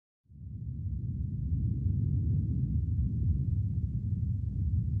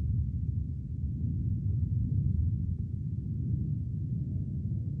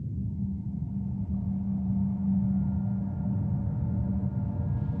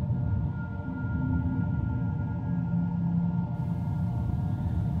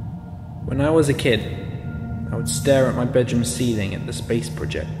When I was a kid, I would stare at my bedroom ceiling at the space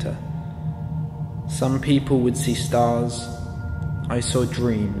projector. Some people would see stars. I saw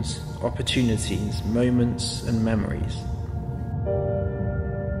dreams, opportunities, moments, and memories.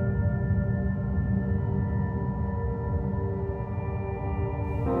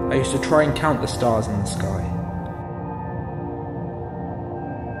 I used to try and count the stars in the sky.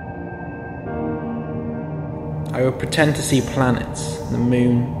 I would pretend to see planets, the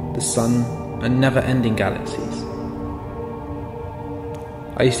moon, the sun, and never-ending galaxies.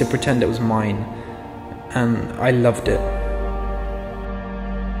 I used to pretend it was mine, and I loved it.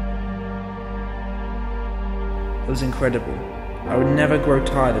 It was incredible. I would never grow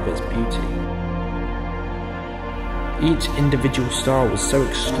tired of its beauty. Each individual star was so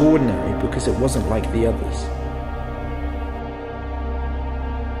extraordinary because it wasn't like the others.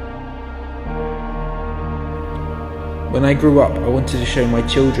 When I grew up, I wanted to show my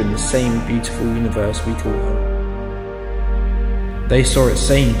children the same beautiful universe we call home. They saw its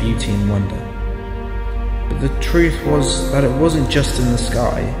same beauty and wonder. But the truth was that it wasn't just in the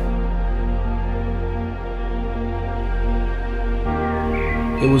sky.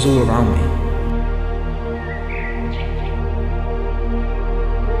 It was all around me.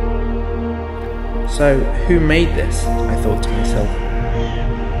 So, who made this? I thought to myself.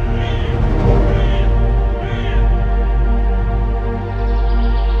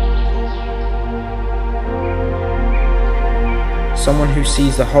 Someone who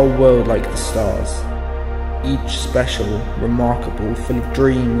sees the whole world like the stars, each special, remarkable, full of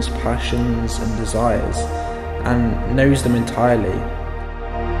dreams, passions and desires, and knows them entirely.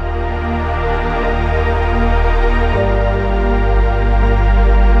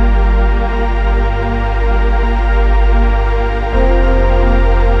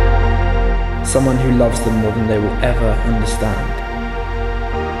 Someone who loves them more than they will ever understand.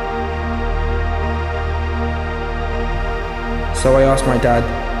 So I asked my dad,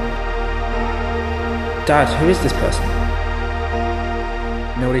 "Dad, who is this person?"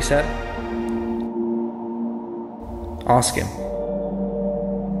 You know what he said? "Ask him."